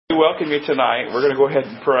We welcome you tonight. We're going to go ahead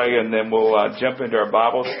and pray, and then we'll jump into our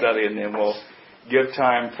Bible study, and then we'll give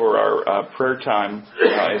time for our prayer time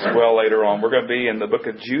as well later on. We're going to be in the book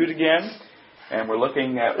of Jude again, and we're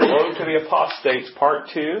looking at Woe to the Apostates, Part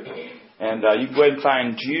 2. And you can go ahead and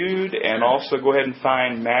find Jude, and also go ahead and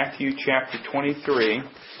find Matthew chapter 23.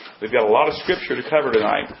 We've got a lot of Scripture to cover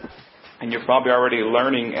tonight, and you're probably already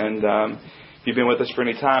learning, and if you've been with us for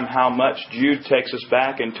any time, how much Jude takes us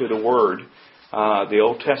back into the Word. The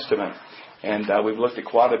Old Testament. And we've looked at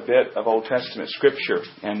quite a bit of Old Testament Scripture,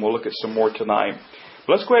 and we'll look at some more tonight.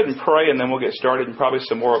 But let's go ahead and pray, and then we'll get started, and probably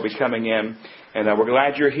some more will be coming in. And we're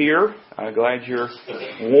glad you're here. Glad you're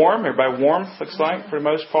warm. Everybody warm, looks like, for the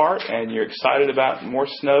most part. And you're excited about more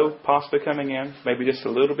snow possibly coming in, maybe just a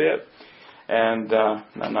little bit. And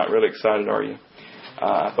I'm not really excited, are you?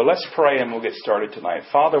 But let's pray, and we'll get started tonight.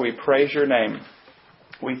 Father, we praise your name.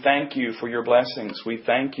 We thank you for your blessings. We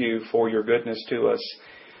thank you for your goodness to us.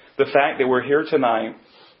 The fact that we're here tonight,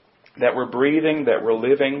 that we're breathing, that we're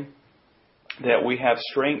living, that we have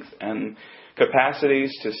strength and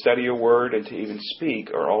capacities to study your word and to even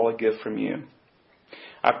speak are all a gift from you.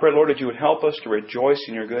 I pray, Lord, that you would help us to rejoice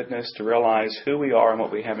in your goodness, to realize who we are and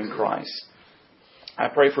what we have in Christ. I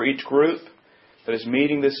pray for each group that is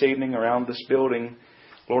meeting this evening around this building.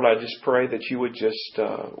 Lord, I just pray that you would just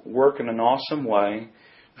work in an awesome way.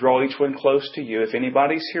 Draw each one close to you. If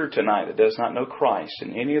anybody's here tonight that does not know Christ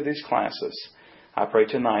in any of these classes, I pray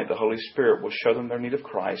tonight the Holy Spirit will show them their need of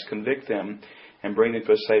Christ, convict them, and bring them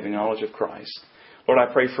to a saving knowledge of Christ. Lord,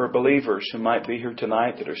 I pray for believers who might be here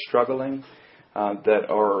tonight that are struggling, that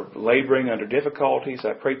are laboring under difficulties.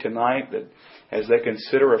 I pray tonight that as they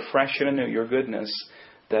consider afresh and anew your goodness,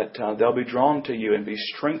 that they'll be drawn to you and be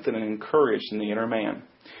strengthened and encouraged in the inner man.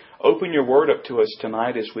 Open your word up to us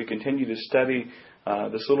tonight as we continue to study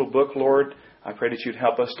this little book, Lord. I pray that you'd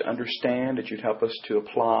help us to understand, that you'd help us to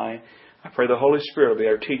apply. I pray the Holy Spirit will be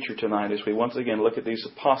our teacher tonight as we once again look at these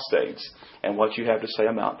apostates and what you have to say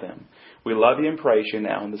about them. We love you and praise you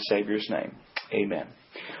now in the Savior's name. Amen.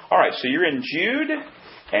 All right, so you're in Jude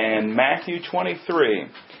and Matthew 23.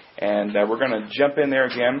 And we're going to jump in there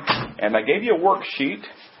again. And I gave you a worksheet.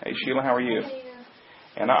 Hey, Sheila, how are you?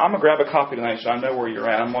 And I'm going to grab a copy tonight so I know where you're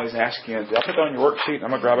at. I'm always asking you, I'll put that on your worksheet.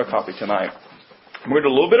 I'm going to grab a copy tonight. We're going to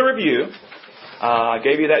do a little bit of review. I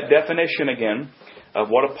gave you that definition again of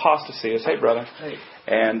what apostasy is. Hey, brother. Hey.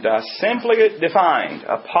 And simply defined,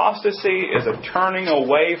 apostasy is a turning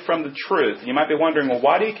away from the truth. You might be wondering, well,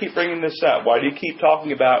 why do you keep bringing this up? Why do you keep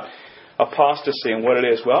talking about apostasy and what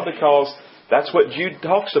it is? Well, because that's what Jude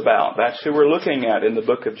talks about. That's who we're looking at in the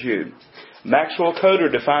book of Jude. Maxwell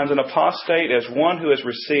Coder defines an apostate as one who has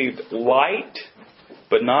received light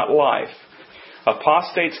but not life.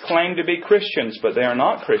 Apostates claim to be Christians, but they are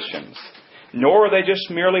not Christians. Nor are they just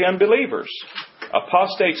merely unbelievers.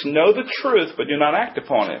 Apostates know the truth, but do not act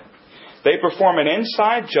upon it. They perform an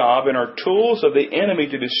inside job and are tools of the enemy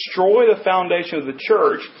to destroy the foundation of the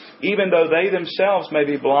church, even though they themselves may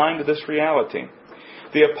be blind to this reality.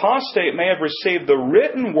 The apostate may have received the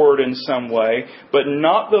written word in some way, but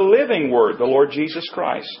not the living word, the Lord Jesus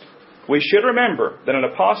Christ. We should remember that an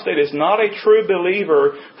apostate is not a true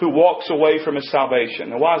believer who walks away from his salvation.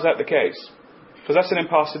 Now, why is that the case? Because that's an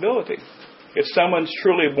impossibility. If someone's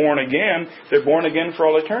truly born again, they're born again for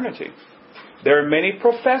all eternity. There are many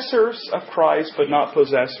professors of Christ, but not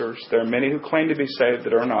possessors. There are many who claim to be saved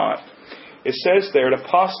that are not. It says there, an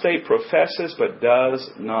apostate professes but does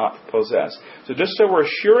not possess. So just so we're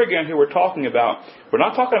sure again who we're talking about, we're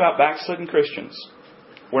not talking about backslidden Christians.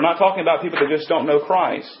 We're not talking about people that just don't know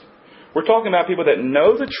Christ. We're talking about people that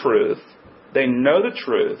know the truth. They know the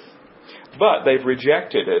truth, but they've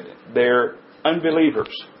rejected it. They're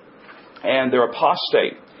unbelievers. And they're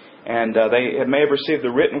apostate. And they may have received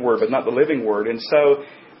the written word, but not the living word. And so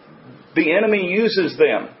the enemy uses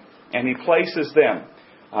them, and he places them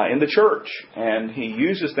in the church. And he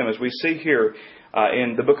uses them, as we see here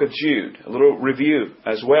in the book of Jude. A little review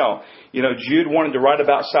as well. You know, Jude wanted to write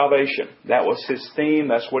about salvation. That was his theme.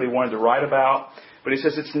 That's what he wanted to write about. But he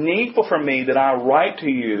says, it's needful for me that I write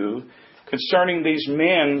to you concerning these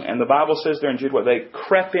men. And the Bible says there in Jude, what they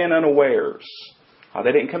crept in unawares.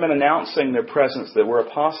 They didn't come in announcing their presence that were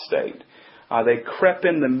apostate. They crept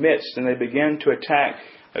in the midst and they began to attack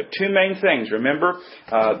two main things. Remember,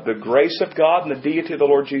 the grace of God and the deity of the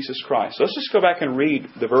Lord Jesus Christ. So let's just go back and read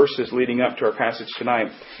the verses leading up to our passage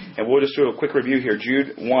tonight. And we'll just do a quick review here.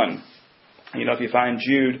 Jude 1. You know, if you find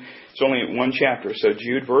Jude, it's only one chapter. So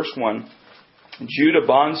Jude, verse 1. Jude, a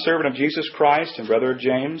bondservant of Jesus Christ and brother of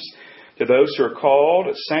James, to those who are called,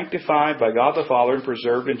 sanctified by God the Father, and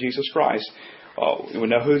preserved in Jesus Christ, We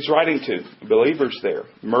know who he's writing to. Believers there.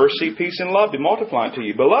 Mercy, peace, and love be multiplied to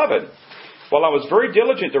you. Beloved, while I was very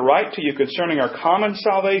diligent to write to you concerning our common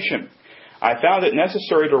salvation, I found it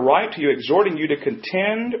necessary to write to you, exhorting you to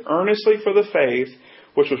contend earnestly for the faith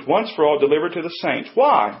which was once for all delivered to the saints.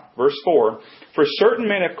 Why? Verse 4. For certain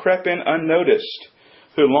men have crept in unnoticed,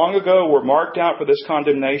 who long ago were marked out for this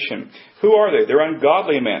condemnation. Who are they? They're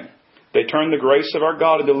ungodly men. They turn the grace of our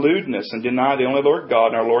God into lewdness and deny the only Lord God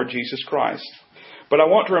and our Lord Jesus Christ. But I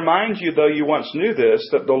want to remind you, though you once knew this,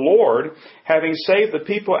 that the Lord, having saved the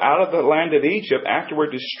people out of the land of Egypt,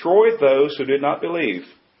 afterward destroyed those who did not believe,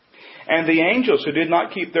 and the angels who did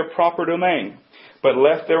not keep their proper domain, but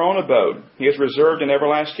left their own abode. He has reserved in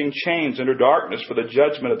everlasting chains under darkness for the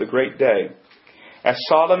judgment of the great day. As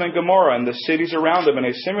Sodom and Gomorrah and the cities around them in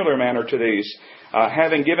a similar manner to these,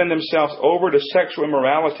 having given themselves over to sexual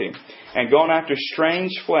immorality and gone after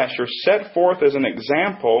strange flesh, are set forth as an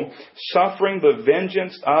example, suffering the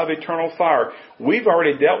vengeance of eternal fire. We've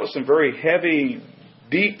already dealt with some very heavy,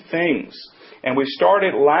 deep things. And we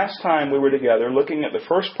started last time we were together looking at the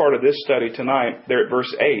first part of this study tonight, there at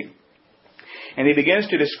verse 8. And he begins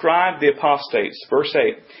to describe the apostates. Verse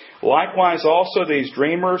 8. Likewise also these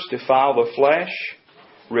dreamers defile the flesh,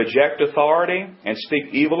 reject authority, and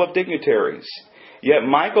speak evil of dignitaries. Yet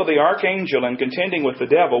Michael the archangel, in contending with the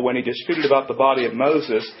devil when he disputed about the body of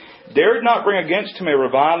Moses, dared not bring against him a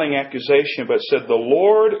reviling accusation, but said, The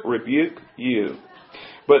Lord rebuke you.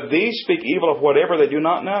 But these speak evil of whatever they do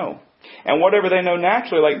not know. And whatever they know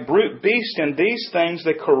naturally, like brute beasts, in these things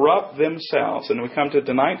they corrupt themselves. And we come to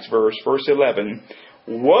tonight's verse, verse 11.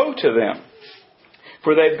 Woe to them!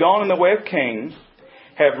 For they've gone in the way of Cain,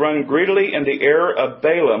 have run greedily in the error of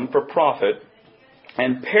Balaam for profit,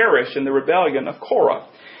 and perished in the rebellion of Korah.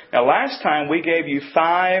 Now, last time we gave you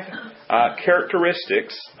 5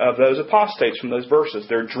 characteristics of those apostates from those verses.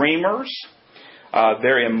 They're dreamers,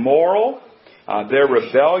 they're immoral, they're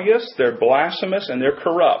rebellious, they're blasphemous, and they're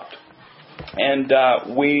corrupt. And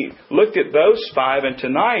we looked at those 5, and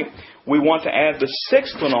tonight we want to add the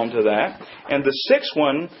 6th one onto that. And the 6th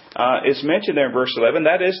one is mentioned there in verse 11.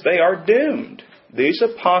 That is, they are doomed. These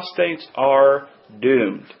apostates are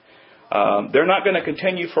doomed. They're not going to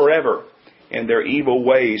continue forever in their evil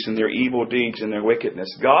ways and their evil deeds and their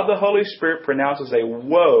wickedness. God the Holy Spirit pronounces a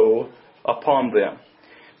woe upon them.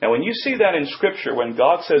 Now, when you see that in Scripture, when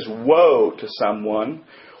God says woe to someone,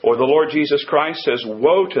 or the Lord Jesus Christ says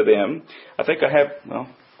woe to them, I think I have,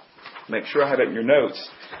 make sure I have it in your notes.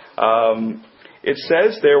 It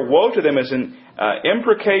says there, woe to them is an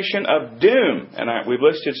imprecation of doom. And we've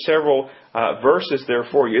listed several verses there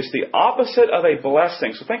for you. It's the opposite of a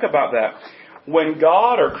blessing. So think about that. When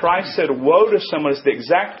God or Christ said woe to someone, it's the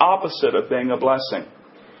exact opposite of being a blessing.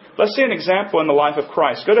 Let's see an example in the life of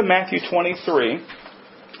Christ. Go to Matthew 23.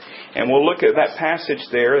 And we'll look at that passage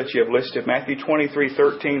there that you have listed, Matthew 23,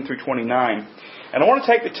 13 through 29. And I want to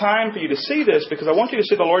take the time for you to see this because I want you to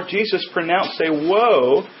see the Lord Jesus pronounce a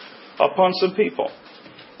woe upon some people.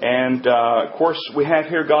 And, of course, we have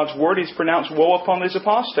here God's Word. He's pronounced woe upon these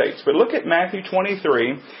apostates. But look at Matthew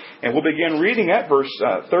 23, and we'll begin reading at verse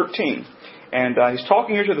 13. And he's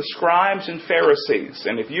talking here to the scribes and Pharisees.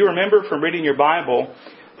 And if you remember from reading your Bible,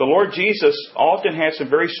 the Lord Jesus often had some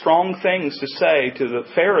very strong things to say to the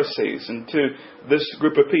Pharisees and to this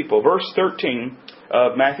group of people. Verse 13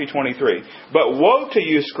 of Matthew 23. But woe to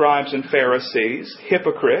you, scribes and Pharisees,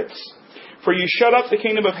 hypocrites, for you shut up the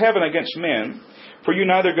kingdom of heaven against men. For you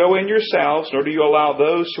neither go in yourselves, nor do you allow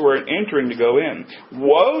those who are entering to go in.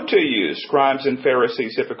 Woe to you, scribes and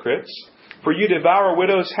Pharisees, hypocrites, for you devour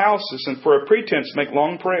widows' houses, and for a pretense make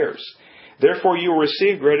long prayers. Therefore you will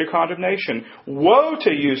receive greater condemnation. Woe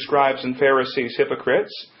to you, scribes and Pharisees,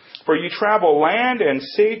 hypocrites, for you travel land and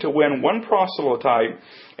sea to win one proselyte,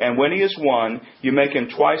 and when he is won, you make him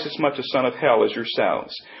twice as much a son of hell as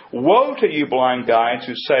yourselves. Woe to you, blind guides,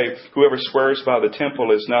 who say, whoever swears by the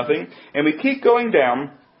temple is nothing. And we keep going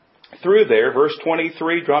down through there. Verse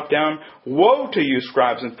 23, drop down. Woe to you,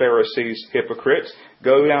 scribes and Pharisees, hypocrites.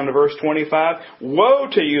 Go down to verse 25. Woe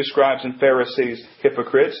to you, scribes and Pharisees,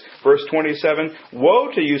 hypocrites. Verse 27. Woe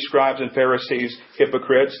to you, scribes and Pharisees,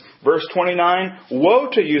 hypocrites. Verse 29. Woe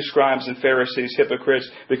to you, scribes and Pharisees, hypocrites,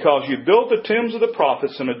 because you built the tombs of the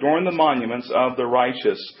prophets and adorn the monuments of the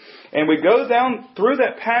righteous. And we go down through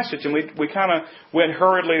that passage, and we kind of went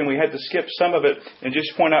hurriedly, and we had to skip some of it and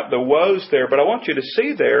just point out the woes there. But I want you to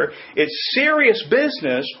see there, it's serious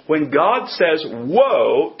business when God says,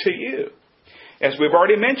 woe to you. As we've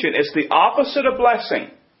already mentioned, it's the opposite of blessing.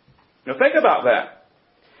 Now think about that.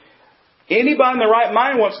 Anybody in their right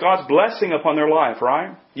mind wants God's blessing upon their life,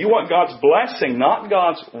 right? You want God's blessing, not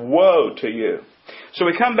God's woe to you. So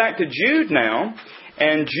we come back to Jude now,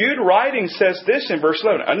 and Jude writing says this in verse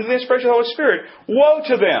 11. Under the inspiration of the Holy Spirit, woe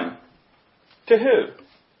to them. To who?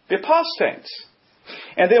 The apostates.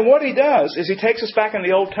 And then what he does is he takes us back in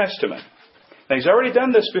the Old Testament. Now he's already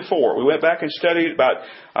done this before. We went back and studied about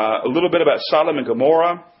a little bit about Sodom and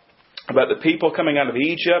Gomorrah, about the people coming out of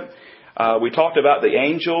Egypt. We talked about the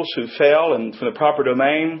angels who fell and from the proper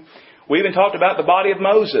domain. We even talked about the body of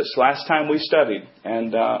Moses last time we studied,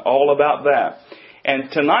 and all about that.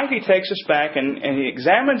 And tonight he takes us back and he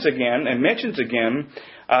examines again and mentions again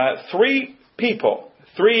three people,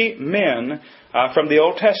 three men from the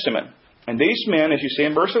Old Testament. And these men, as you see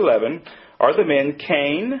in verse 11, are the men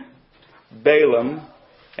Cain, Balaam,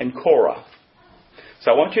 and Korah.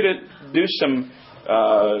 So I want you to do some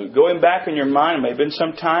going back in your mind. It may have been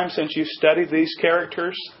some time since you've studied these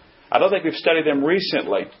characters. I don't think we've studied them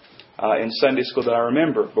recently in Sunday school that I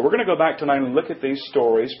remember. But we're going to go back tonight and look at these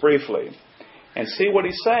stories briefly and see what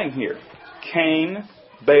he's saying here. Cain,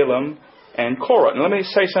 Balaam, and Korah. Now let me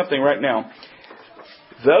say something right now.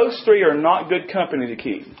 Those three are not good company to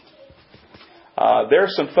keep. There are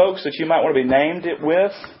some folks that you might want to be named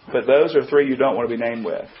with, but those are three you don't want to be named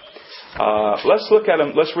with. Let's look at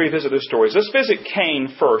them. Let's revisit their stories. Let's visit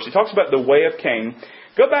Cain first. He talks about the way of Cain.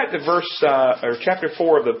 Go back to chapter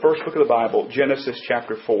 4 of the first book of the Bible, Genesis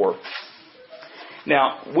chapter 4.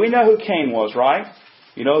 Now, we know who Cain was, right?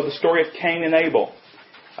 You know the story of Cain and Abel.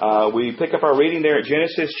 We pick up our reading there at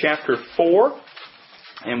Genesis chapter 4,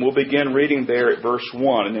 and we'll begin reading there at verse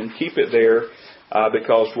 1, and then keep it there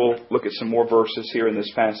because we'll look at some more verses here in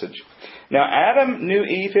this passage. Now Adam knew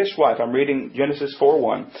Eve his wife. I'm reading Genesis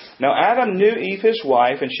 4:1. Now Adam knew Eve his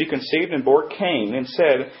wife, and she conceived and bore Cain, and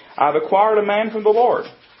said, I've acquired a man from the Lord.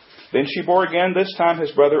 Then she bore again, this time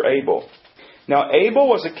his brother Abel. Now Abel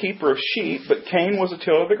was a keeper of sheep, but Cain was a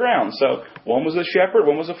tiller of the ground. So one was a shepherd,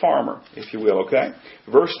 one was a farmer, if you will, okay?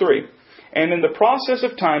 Verse 3. And in the process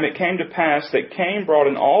of time it came to pass that Cain brought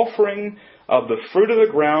an offering of the fruit of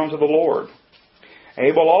the ground to the Lord.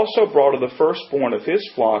 Abel also brought of the firstborn of his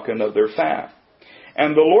flock and of their fat.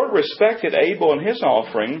 And the Lord respected Abel and his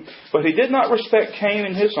offering, but he did not respect Cain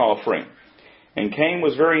and his offering. And Cain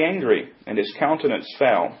was very angry, and his countenance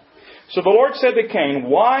fell. So the Lord said to Cain,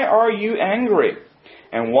 Why are you angry?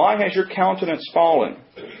 And why has your countenance fallen?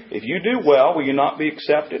 If you do well, will you not be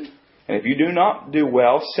accepted? And if you do not do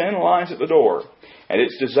well, sin lies at the door. And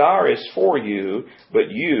its desire is for you, but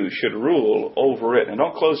you should rule over it. And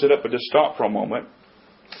don't close it up, but just stop for a moment.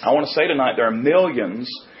 I want to say tonight there are millions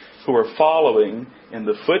who are following in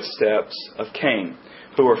the footsteps of Cain,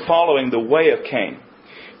 who are following the way of Cain.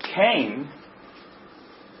 Cain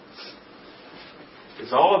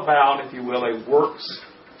is all about, if you will, a works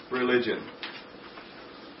religion.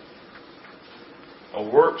 A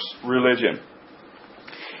works religion.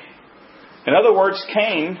 In other words,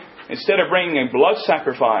 Cain, instead of bringing a blood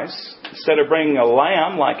sacrifice, instead of bringing a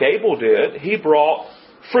lamb like Abel did, he brought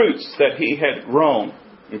fruits that he had grown.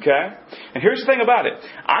 Okay? And here's the thing about it.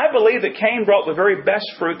 I believe that Cain brought the very best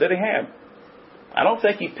fruit that he had. I don't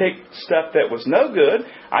think he picked stuff that was no good.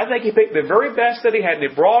 I think he picked the very best that he had and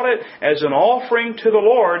he brought it as an offering to the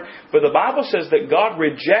Lord. But the Bible says that God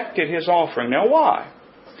rejected his offering. Now why?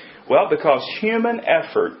 Well, because human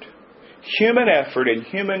effort and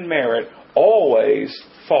human merit always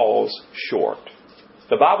falls short.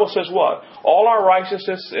 The Bible says what? All our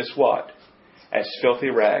righteousness is what? As filthy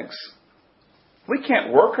rags. We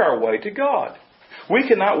can't work our way to God. We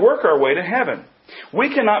cannot work our way to heaven.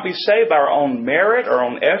 We cannot be saved by our own merit, our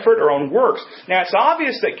own effort, our own works. Now, it's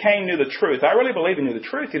obvious that Cain knew the truth. I really believe he knew the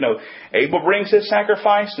truth. You know, Abel brings his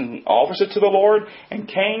sacrifice and offers it to the Lord. And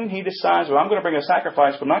Cain, he decides, well, I'm going to bring a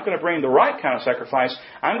sacrifice, but I'm not going to bring the right kind of sacrifice.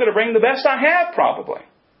 I'm going to bring the best I have, probably.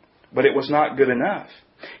 But it was not good enough.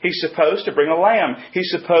 He's supposed to bring a lamb.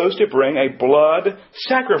 He's supposed to bring a blood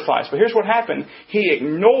sacrifice. But here's what happened. He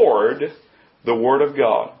ignored the Word of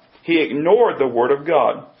God. He ignored the Word of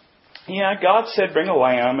God. Yeah, God said bring a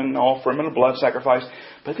lamb and offer him and a blood sacrifice.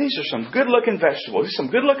 But these are some good-looking vegetables. These are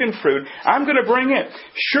some good-looking fruit. I'm going to bring it.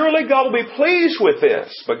 Surely God will be pleased with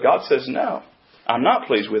this. But God says, no, I'm not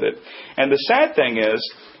pleased with it. And the sad thing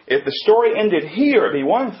is, if the story ended here, it'd be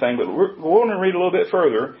one thing. But we're going to read a little bit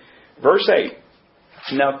further. Verse 8.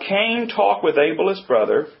 Now Cain talked with Abel his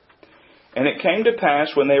brother. And it came to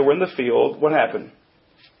pass when they were in the field, what happened?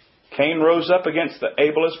 Cain rose up against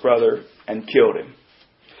Abel his brother and killed him.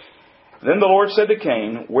 Then the Lord said to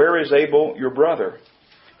Cain, Where is Abel your brother?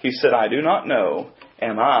 He said, I do not know.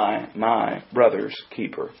 Am I my brother's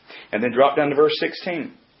keeper? And then drop down to verse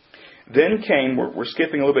 16. Then Cain, we're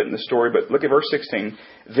skipping a little bit in the story, but look at verse 16.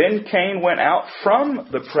 Then Cain went out from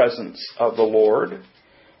the presence of the Lord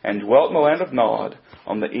and dwelt in the land of Nod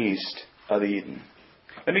on the east of Eden.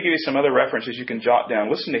 Let me give you some other references you can jot down.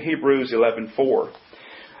 Listen to Hebrews 11:4.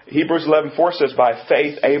 Hebrews 11:4 says, by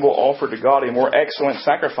faith Abel offered to God a more excellent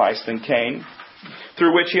sacrifice than Cain,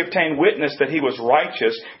 through which he obtained witness that he was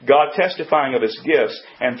righteous, God testifying of his gifts,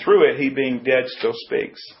 and through it he being dead still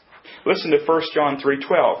speaks. Listen to 1 John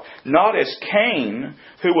 3:12. Not as Cain,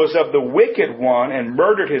 who was of the wicked one and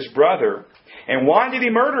murdered his brother. And why did he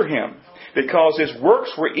murder him? Because his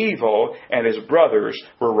works were evil and his brothers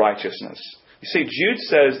were righteousness. You see, Jude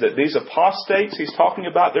says that these apostates he's talking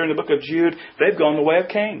about there in the book of Jude, they've gone the way of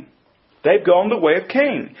Cain. They've gone the way of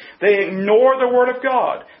Cain. They ignore the Word of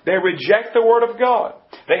God. They reject the Word of God.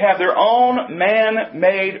 They have their own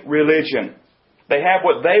man-made religion. They have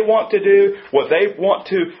what they want to do, what they want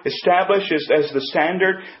to establish as the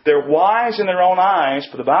standard. They're wise in their own eyes,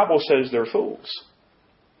 but the Bible says they're fools.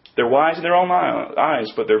 They're wise in their own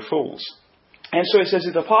eyes, but they're fools. And so it says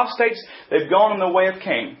that the apostates, they've gone in the way of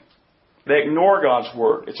Cain. They ignore God's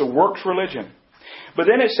Word. It's a works religion. But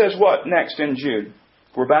then it says what next in Jude?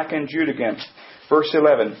 We're back in Jude again. Verse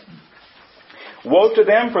 11. Woe to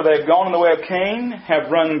them, for they have gone in the way of Cain,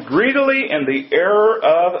 have run greedily in the error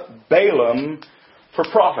of Balaam for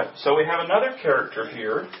profit. So we have another character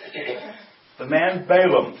here. The man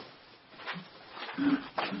Balaam.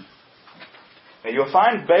 Now you'll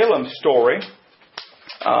find Balaam's story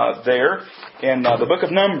there in the book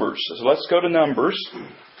of Numbers. So let's go to Numbers.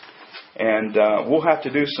 And we'll have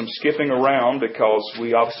to do some skipping around because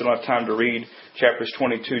we obviously don't have time to read chapters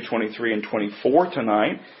 22, 23, and 24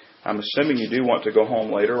 tonight. I'm assuming you do want to go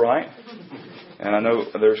home later, right? And I know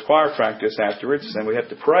there's choir practice afterwards, and we have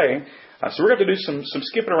to pray. So we're going to do some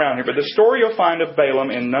skipping around here. But the story you'll find of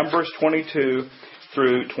Balaam in Numbers 22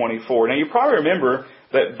 through 24. Now you probably remember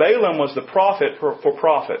that Balaam was the prophet for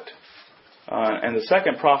profit. And the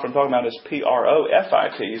second prophet I'm talking about is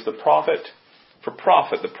Profit. He's the prophet for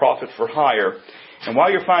profit, the prophet for hire. And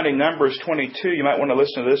while you're finding Numbers 22, you might want to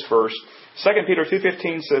listen to this verse. 2 Peter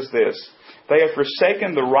 2:15 says this, they have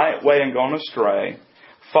forsaken the right way and gone astray,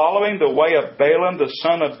 following the way of Balaam the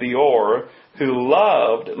son of Beor, who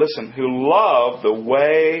loved the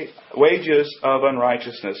wages of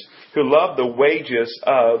unrighteousness. Who loved the wages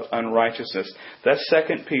of unrighteousness. That's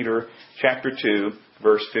 2 Peter chapter 2,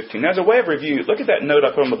 verse 15. Now, as a way of review, look at that note I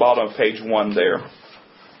put on the bottom of page 1 there.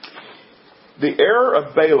 The error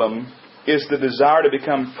of Balaam is the desire to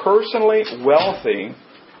become personally wealthy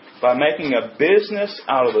by making a business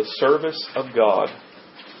out of the service of God.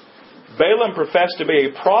 Balaam professed to be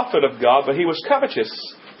a prophet of God, but he was covetous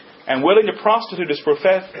and willing to prostitute his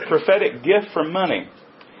prophetic gift for money.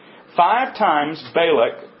 5 times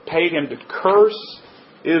Balak paid him to curse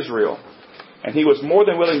Israel, and he was more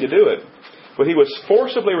than willing to do it, but he was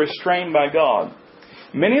forcibly restrained by God.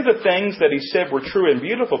 Many of the things that he said were true and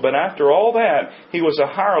beautiful, but after all that, he was a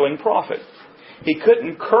hireling prophet. He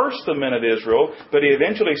couldn't curse the men of Israel, but he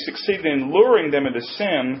eventually succeeded in luring them into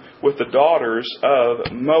sin with the daughters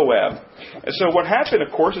of Moab. And so what happened,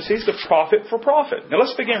 of course, is he's the prophet for profit. Now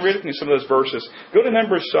let's begin reading some of those verses. Go to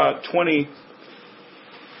Numbers 25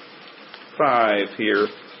 here,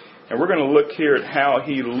 and we're going to look here at how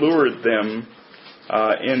he lured them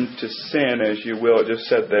into sin, as you will. It just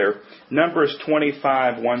said there. Numbers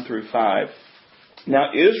 25, 1 through 5.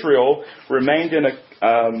 Now Israel remained in a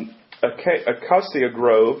cassia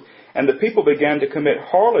grove, and the people began to commit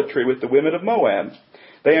harlotry with the women of Moab.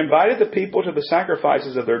 They invited the people to the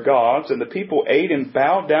sacrifices of their gods, and the people ate and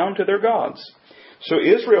bowed down to their gods. So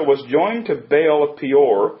Israel was joined to Baal of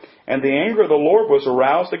Peor, and the anger of the Lord was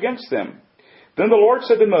aroused against them. Then the Lord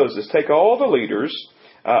said to Moses, take all the leaders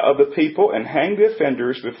of the people and hang the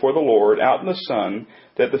offenders before the Lord out in the sun,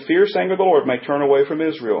 that the fierce anger of the Lord may turn away from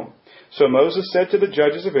Israel. So Moses said to the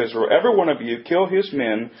judges of Israel, every one of you kill his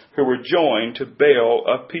men who were joined to Baal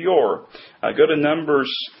of Peor. Go to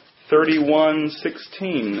Numbers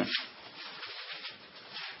 31:16.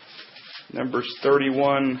 Numbers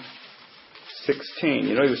 31:16.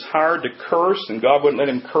 You know, he was hired to curse, and God wouldn't let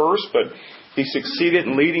him curse, but he succeeded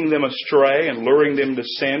in leading them astray and luring them to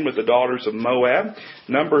sin with the daughters of Moab.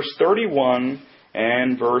 Numbers 31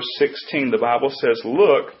 and verse 16, the Bible says,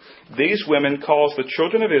 look, these women caused the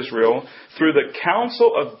children of Israel through the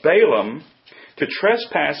counsel of Balaam to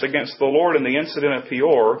trespass against the Lord in the incident of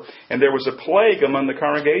Peor, and there was a plague among the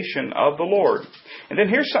congregation of the Lord. And then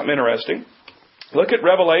here's something interesting. Look at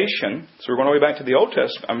Revelation. So we're going all the way back to the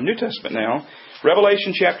New Testament now.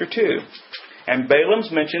 Revelation chapter 2. And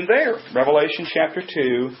Balaam's mentioned there. Revelation chapter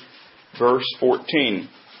 2, verse 14.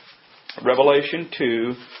 Revelation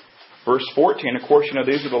 2, verse 14. Of course, you know,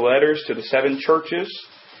 these are the letters to the 7 churches.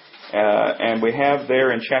 And we have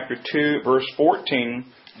there in chapter 2, verse 14,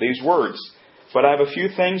 these words, "But I have a few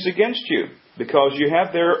things against you, because you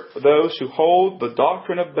have there those who hold the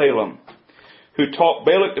doctrine of Balaam, who taught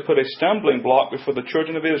Balak to put a stumbling block before the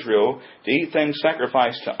children of Israel, to eat things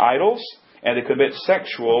sacrificed to idols, and to commit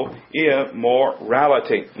sexual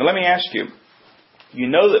immorality." Now let me ask you, you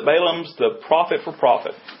know that Balaam's the prophet for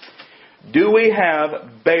profit. Do we have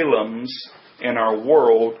Balaams in our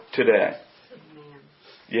world today?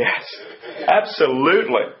 Yes,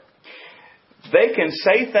 absolutely. They can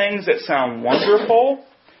say things that sound wonderful,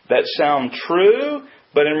 that sound true,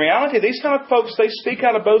 but in reality, these kind of folks, they speak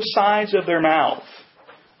out of both sides of their mouth.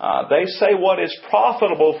 They say what is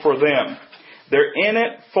profitable for them. They're in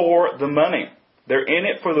it for the money. They're in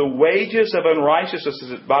it for the wages of unrighteousness, as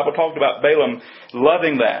the Bible talked about Balaam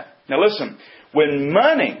loving that. Now listen, when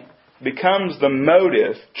money becomes the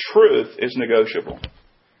motive, truth is negotiable.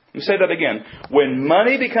 Let me say that again. When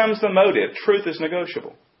money becomes the motive, truth is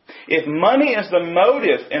negotiable. If money is the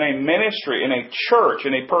motive in a ministry, in a church,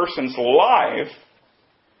 in a person's life,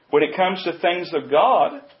 when it comes to things of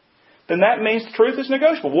God, then that means the truth is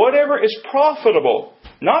negotiable. Whatever is profitable,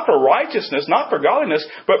 not for righteousness, not for godliness,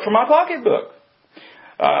 but for my pocketbook.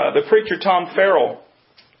 The preacher Tom Farrell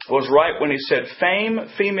was right when he said, "Fame,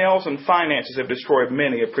 females, and finances have destroyed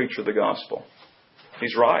many a preacher of the gospel."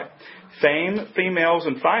 He's right. Fame, females,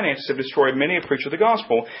 and finances have destroyed many a preacher of the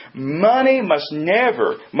gospel. Money must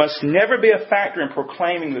never be a factor in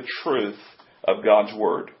proclaiming the truth of God's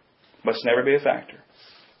Word. Must never be a factor.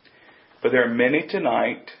 But there are many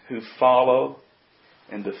tonight who follow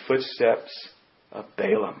in the footsteps of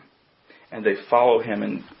Balaam. And they follow him.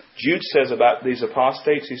 And Jude says about these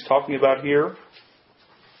apostates he's talking about here,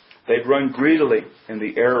 they've run greedily in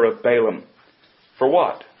the error of Balaam. For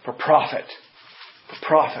what? For profit. For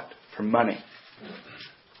profit. For money.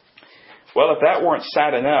 Well, if that weren't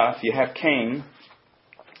sad enough, you have Cain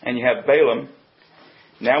and you have Balaam.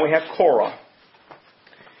 Now we have Korah.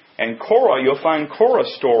 And Korah, you'll find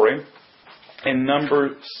Korah's story in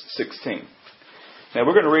Numbers 16. Now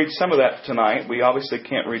we're going to read some of that tonight. We obviously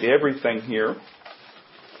can't read everything here.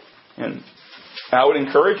 And I would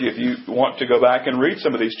encourage you, if you want to go back and read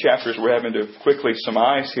some of these chapters we're having to quickly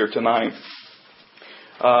surmise here tonight,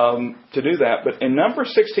 to do that. But in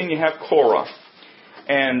Numbers 16 you have Korah.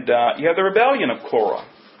 And you have the rebellion of Korah.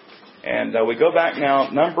 And we go back now,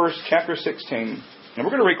 Numbers chapter 16. And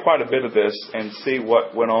we're going to read quite a bit of this and see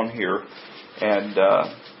what went on here. And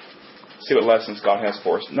see what lessons God has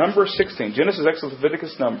for us. Numbers 16. Genesis, Exodus,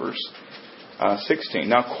 Leviticus, Numbers 16.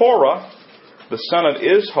 Now Korah, the son of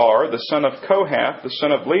Izhar, the son of Kohath, the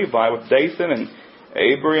son of Levi, with Dathan and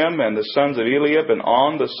Abiram and the sons of Eliab and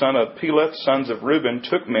On, the son of Peleth, sons of Reuben,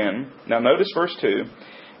 took men. Now notice verse 2.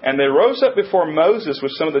 And they rose up before Moses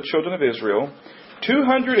with some of the children of Israel,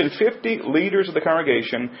 250 leaders of the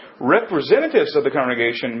congregation, representatives of the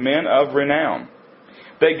congregation, men of renown.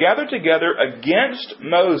 They gathered together against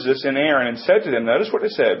Moses and Aaron and said to them, notice what they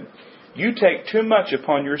said, "You take too much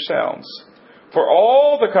upon yourselves, for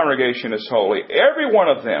all the congregation is holy, every one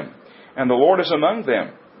of them, and the Lord is among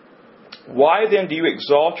them. Why then do you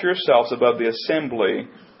exalt yourselves above the assembly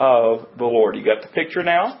of the Lord?" You got the picture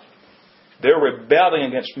now? They're rebelling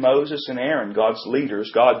against Moses and Aaron, God's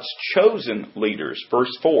leaders, God's chosen leaders.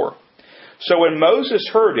 Verse 4. So when Moses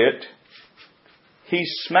heard it, he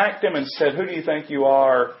smacked him and said, "Who do you think you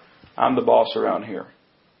are? I'm the boss around here."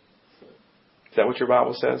 Is that what your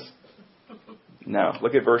Bible says? No.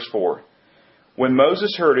 Look at verse 4. When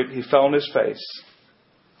Moses heard it, he fell on his face.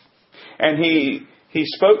 And he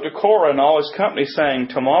spoke to Korah and all his company, saying,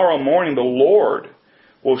 "Tomorrow morning the Lord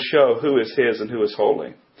will show who is his and who is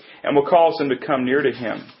holy, and will cause them to come near to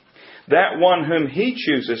him. That one whom he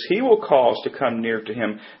chooses, he will cause to come near to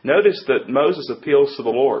him." Notice that Moses appeals to the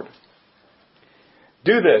Lord.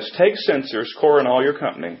 "Do this, take censers, Korah and all your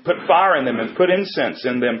company. Put fire in them and put incense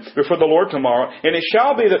in them before the Lord tomorrow. And it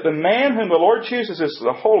shall be that the man whom the Lord chooses is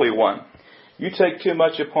the Holy One. You take too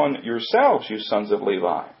much upon yourselves, you sons of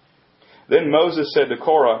Levi." Then Moses said to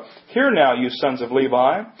Korah, "Hear now, you sons of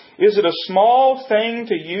Levi. Is it a small thing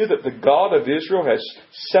to you that the God of Israel has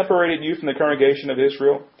separated you from the congregation of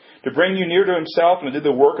Israel, to bring you near to himself and to do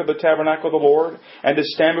the work of the tabernacle of the Lord, and to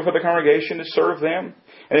stand before the congregation to serve them?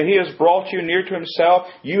 And that he has brought you near to himself,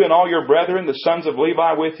 you and all your brethren, the sons of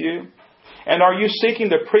Levi, with you? And are you seeking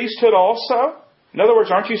the priesthood also?" In other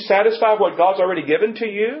words, aren't you satisfied with what God's already given to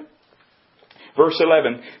you? Verse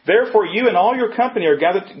 11. "Therefore you and all your company are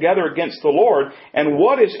gathered together against the Lord. And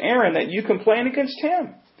what is Aaron that you complain against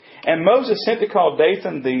him?" And Moses sent to call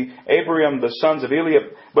Dathan, the Abiram, the sons of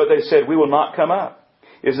Eliab, but they said, "We will not come up.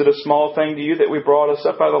 Is it a small thing to you that we brought us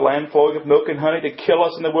up out of the land flowing with milk and honey to kill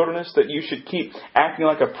us in the wilderness, that you should keep acting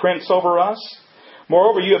like a prince over us?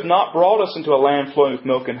 Moreover, you have not brought us into a land flowing with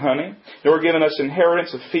milk and honey, nor given us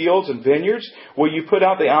inheritance of fields and vineyards. Will you put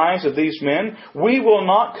out the eyes of these men? We will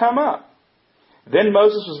not come up. Then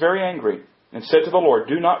Moses was very angry and said to the Lord,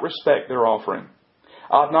 do not respect their offering.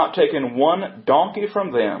 I have not taken one donkey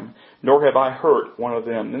from them, nor have I hurt one of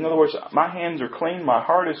them. In other words, my hands are clean, my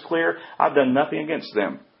heart is clear, I've done nothing against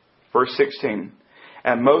them. Verse 16.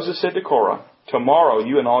 And Moses said to Korah, tomorrow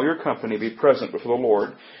you and all your company be present before the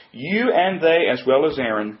Lord, you and they as well as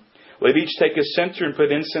Aaron. Let each take a censer and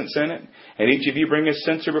put incense in it, and each of you bring a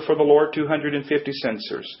censer before the Lord, 250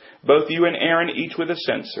 censers. Both you and Aaron each with a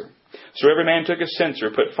censer. So every man took a censer,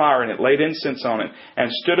 put fire in it, laid incense on it,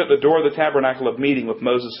 and stood at the door of the tabernacle of meeting with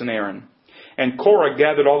Moses and Aaron. And Korah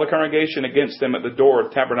gathered all the congregation against them at the door of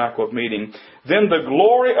the tabernacle of meeting. Then the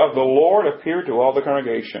glory of the Lord appeared to all the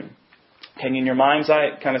congregation. Can you in your mind's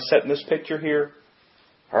eye kind of set in this picture here?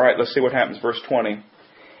 All right, let's see what happens. Verse 20.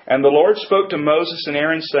 And the Lord spoke to Moses and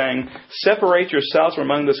Aaron, saying, separate yourselves from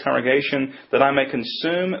among this congregation, that I may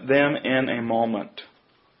consume them in a moment.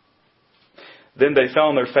 Then they fell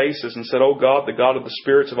on their faces and said, O God, the God of the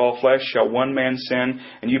spirits of all flesh, shall one man sin,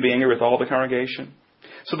 and you be angry with all the congregation?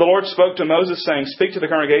 So the Lord spoke to Moses, saying, speak to the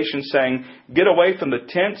congregation, saying, get away from the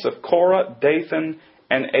tents of Korah, Dathan,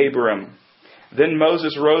 and Abiram. Then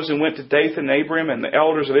Moses rose and went to Dathan and Abiram, and the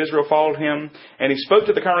elders of Israel followed him. And he spoke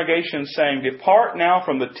to the congregation, saying, depart now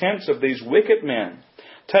from the tents of these wicked men.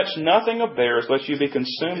 Touch nothing of theirs, lest you be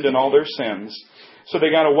consumed in all their sins. So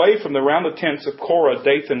they got away from around the tents of Korah,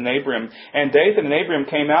 Dathan, and Abiram. And Dathan and Abiram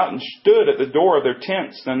came out and stood at the door of their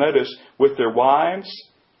tents. Now notice, with their wives,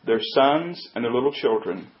 their sons, and their little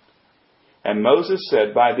children. And Moses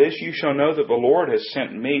said, by this you shall know that the Lord has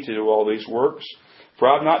sent me to do all these works, for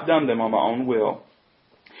I have not done them on my own will.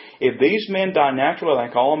 If these men die naturally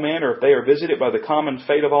like all men, or if they are visited by the common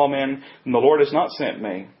fate of all men, then the Lord has not sent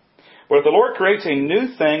me. But if the Lord creates a new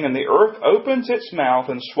thing, and the earth opens its mouth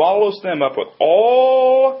and swallows them up with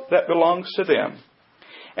all that belongs to them,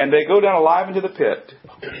 and they go down alive into the pit,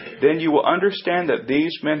 then you will understand that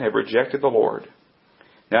these men have rejected the Lord.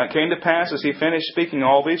 Now it came to pass, as he finished speaking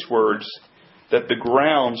all these words, that the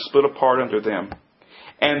ground split apart under them.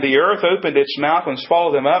 And the earth opened its mouth and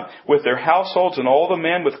swallowed them up with their households and all the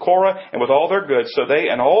men with Korah and with all their goods. So they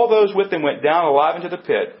and all those with them went down alive into the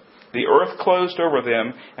pit. The earth closed over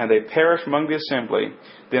them, and they perished among the assembly.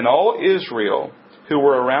 Then all Israel who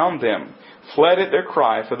were around them fled at their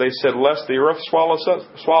cry, for they said, lest the earth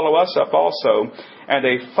swallow us up also. And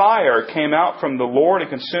a fire came out from the Lord and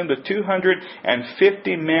consumed the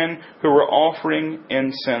 250 men who were offering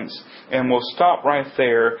incense. And we'll stop right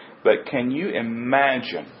there. But can you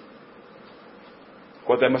imagine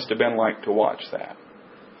what that must have been like to watch that?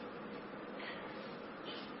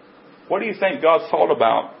 What do you think God thought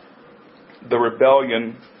about the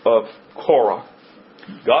rebellion of Korah?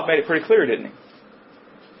 God made it pretty clear, didn't he?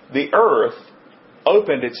 The earth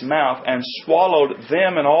opened its mouth and swallowed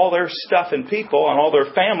them and all their stuff and people and all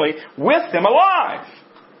their family with them alive.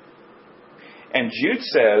 And Jude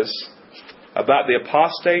says about the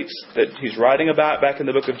apostates that he's writing about back in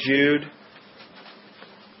the book of Jude,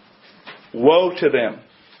 woe to them,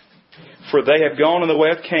 for they have gone in the way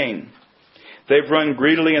of Cain. They've run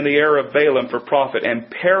greedily in the error of Balaam for profit,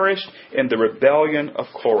 and perished in the rebellion of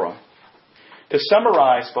Korah. To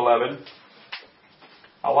summarize, beloved,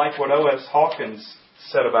 I like what O.S. Hawkins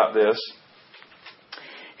said about this.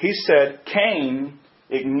 He said, Cain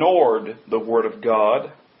ignored the Word of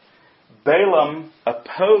God, Balaam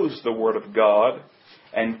opposed the Word of God,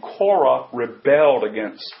 and Korah rebelled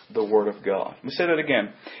against the Word of God. Let me say that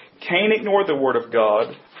again. Cain ignored the Word of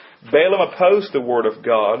God, Balaam opposed the Word of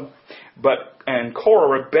God, and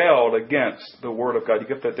Korah rebelled against the Word of God. You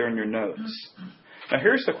get that there in your notes. Now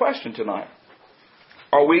here's the question tonight.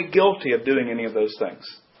 Are we guilty of doing any of those things?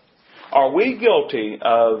 Are we guilty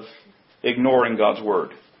of ignoring God's Word?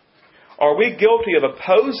 Are we guilty of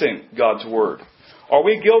opposing God's Word? Are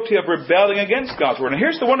we guilty of rebelling against God's Word? And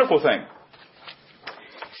here's the wonderful thing.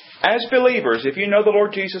 As believers, if you know the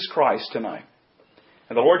Lord Jesus Christ tonight,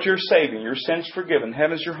 and the Lord's your Savior, your sins forgiven,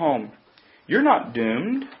 heaven's your home, you're not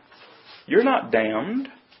doomed. You're not damned.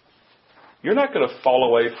 You're not going to fall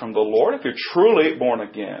away from the Lord if you're truly born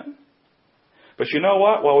again. But you know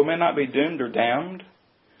what? While we may not be doomed or damned,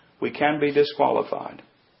 we can be disqualified.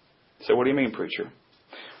 So what do you mean, preacher?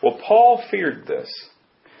 Well, Paul feared this.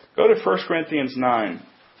 Go to 1 Corinthians 9,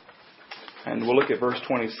 and we'll look at verse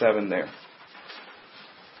 27 there.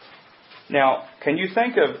 Now, can you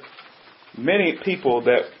think of many people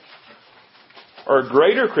that are a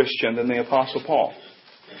greater Christian than the Apostle Paul?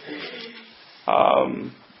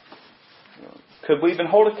 Could we even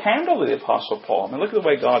hold a candle to the Apostle Paul? I mean, look at the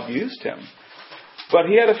way God used him. But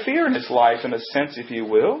he had a fear in his life, in a sense, if you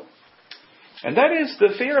will. And that is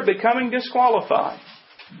the fear of becoming disqualified.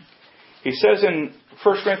 He says in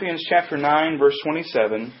 1 Corinthians chapter 9, verse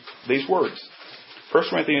 27, these words. 1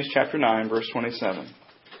 Corinthians chapter 9, verse 27.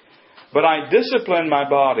 But I discipline my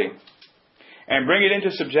body and bring it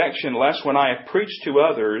into subjection, lest when I have preached to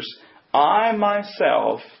others, I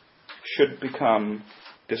myself should become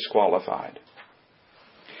disqualified.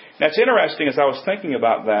 Now it's interesting as I was thinking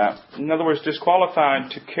about that. In other words,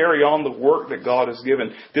 disqualified to carry on the work that God has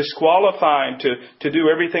given. Disqualified to do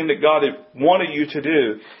everything that God had wanted you to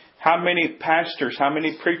do. How many pastors, how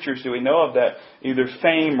many preachers do we know of that either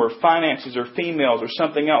fame or finances or females or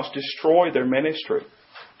something else destroy their ministry?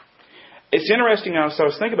 It's interesting as I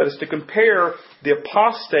was thinking about this to compare the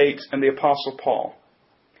apostates and the Apostle Paul.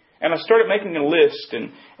 And I started making a list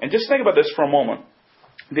and just think about this for a moment.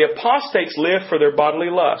 The apostates live for their bodily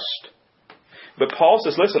lust. But Paul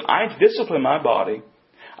says, listen, I discipline my body.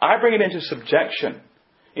 I bring it into subjection.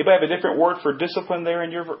 Anybody have a different word for discipline there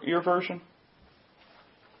in your version?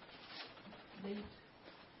 Beat.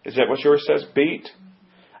 Is that what yours says? Beat?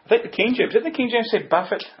 I think the King James, didn't the King James say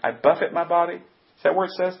buffet? I buffet my body. Is that where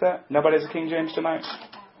it says that? Nobody has a King James tonight?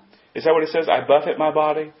 Is that what it says? I buffet my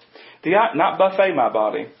body? Not buffet my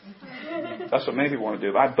body. That's what many people want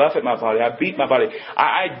to do. I buffet my body. I beat my body.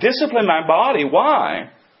 I discipline my body.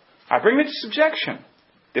 Why? I bring it to subjection.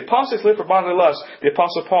 The apostates lived for bodily lust. The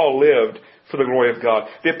Apostle Paul lived for the glory of God.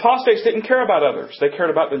 The apostates didn't care about others. They cared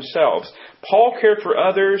about themselves. Paul cared for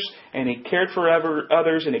others, and he cared for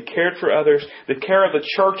others, and he cared for others. The care of the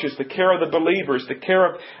churches, the care of the believers, the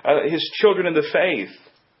care of his children in the faith.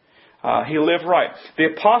 He lived right.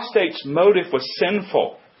 The apostate's motive was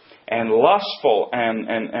sinful and lustful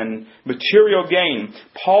and material gain.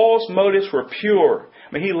 Paul's motives were pure.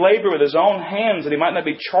 I mean, he labored with his own hands that he might not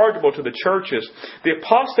be chargeable to the churches. The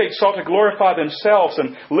apostates sought to glorify themselves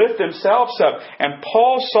and lift themselves up. And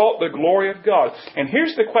Paul sought the glory of God. And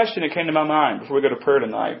here's the question that came to my mind before we go to prayer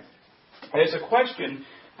tonight. And it's a question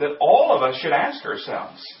that all of us should ask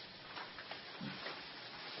ourselves.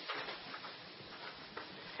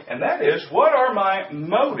 And that is, what are my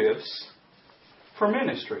motives for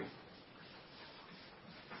ministry?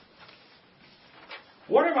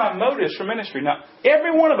 What are my motives for ministry? Now,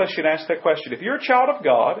 every one of us should ask that question. If you're a child of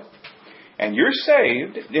God and you're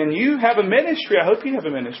saved and you have a ministry, I hope you have a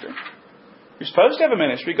ministry. You're supposed to have a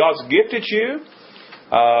ministry. God's gifted you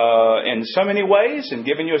in so many ways and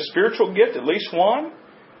given you a spiritual gift, at least one.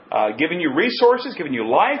 Giving you resources, giving you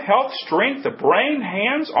life, health, strength, the brain,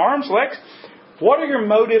 hands, arms, legs. What are your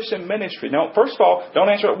motives in ministry? Now, first of all, don't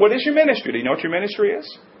answer, what is your ministry? Do you know what your ministry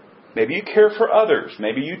is? Maybe you care for others.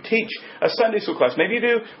 Maybe you teach a Sunday school class. Maybe you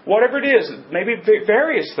do whatever it is. Maybe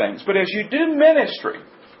various things. But as you do ministry,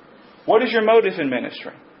 what is your motive in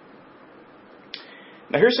ministry?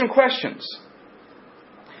 Now here's some questions.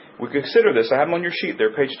 We consider this. I have them on your sheet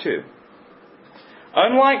there, page 2.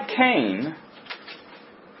 Unlike Cain,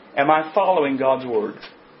 am I following God's Word?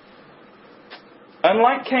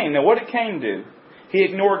 Unlike Cain. Now what did Cain do? He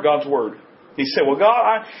ignored God's Word. He said, well,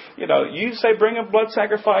 God, you say bring a blood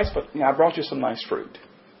sacrifice, but I brought you some nice fruit.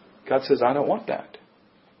 God says, I don't want that.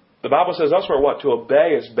 The Bible says elsewhere, what? To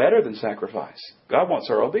obey is better than sacrifice. God wants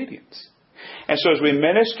our obedience. And so as we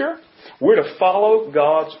minister, we're to follow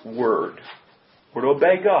God's Word. We're to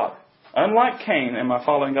obey God. Unlike Cain, am I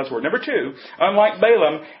following God's Word? Number 2, unlike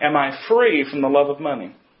Balaam, am I free from the love of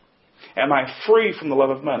money? Am I free from the love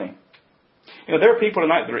of money? There are people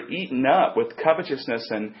tonight that are eaten up with covetousness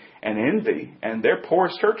and envy, and they're poor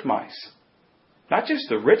as church mice. Not just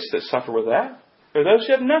the rich that suffer with that. There are those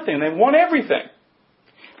who have nothing. They want everything.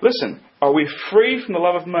 Listen, are we free from the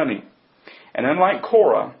love of money? And unlike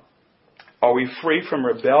Korah, are we free from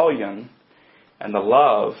rebellion and the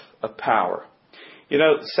love of power?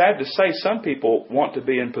 Sad to say, some people want to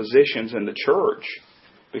be in positions in the church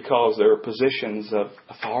because they're positions of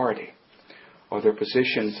authority, or they're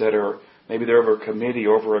positions that are maybe they're over a committee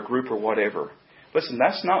or over a group or whatever. Listen,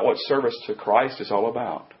 that's not what service to Christ is all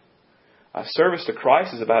about. Service to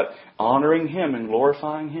Christ is about honoring Him and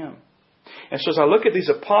glorifying Him. And so as I look at these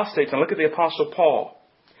apostates, and I look at the Apostle Paul,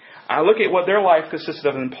 I look at what their life consisted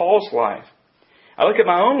of in Paul's life. I look at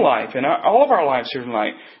my own life and all of our lives here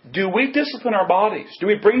tonight. Do we discipline our bodies? Do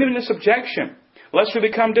we bring them into subjection, lest we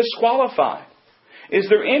become disqualified? Is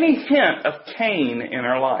there any hint of Cain in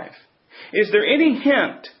our life? Is there any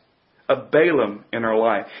hint of Balaam in our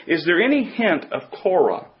life? Is there any hint of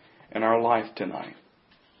Korah in our life tonight?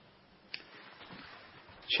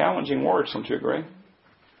 Challenging words, don't you agree?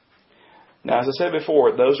 Now, as I said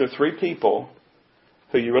before, those are 3 people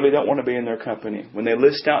who you really don't want to be in their company. When they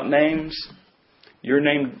list out names, you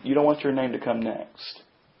don't want your name to come next.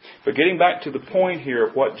 But getting back to the point here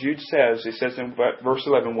of what Jude says, he says in verse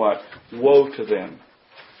 11 what? Woe to them.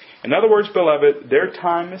 In other words, beloved, their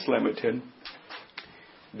time is limited.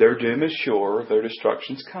 Their doom is sure. Their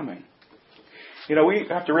destruction's coming. We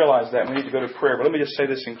have to realize that. We need to go to prayer. But let me just say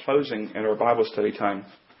this in closing in our Bible study time.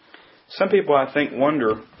 Some people, I think,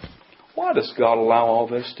 wonder, why does God allow all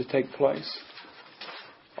this to take place?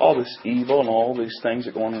 All this evil and all these things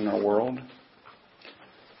that go on in our world.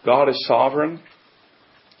 God is sovereign.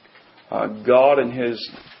 God in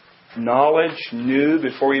His knowledge knew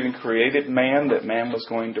before He even created man that man was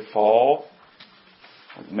going to fall.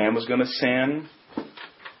 Man was going to sin.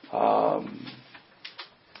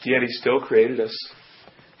 Yet He still created us.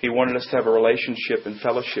 He wanted us to have a relationship and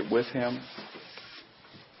fellowship with Him.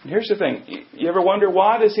 And here's the thing. You ever wonder,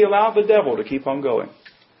 why does He allow the devil to keep on going?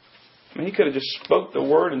 He could have just spoke the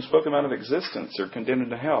word and spoke him out of existence or condemned him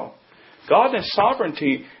to hell. God in His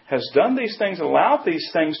sovereignty has done these things, allowed these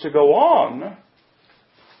things to go on.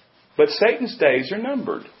 But Satan's days are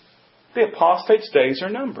numbered. The apostates' days are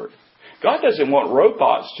numbered. God doesn't want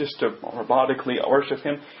robots just to robotically worship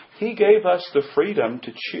Him. He gave us the freedom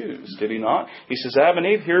to choose, did He not? He says, Adam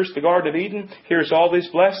and Eve, here's the Garden of Eden. Here's all these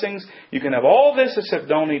blessings. You can have all this except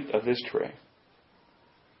don't eat of this tree.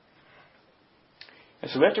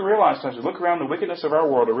 And so we have to realize, as we look around the wickedness of our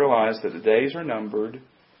world, to realize that the days are numbered.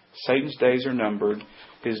 Satan's days are numbered.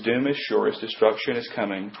 His doom is sure. His destruction is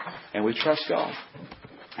coming. And we trust God.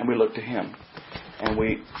 And we look to Him. And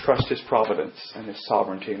we trust His providence and His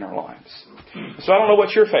sovereignty in our lives. So I don't know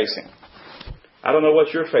what you're facing. I don't know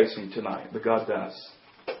what you're facing tonight, but God does.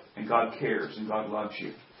 And God cares and God loves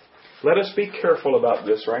you. Let us be careful about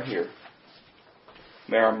this right here.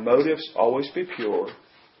 May our motives always be pure.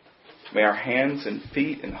 May our hands and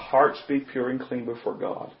feet and hearts be pure and clean before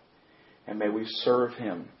God. And may we serve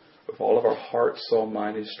Him with all of our heart, soul,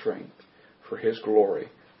 mind, and strength for His glory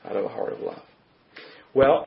out of a heart of love. Well,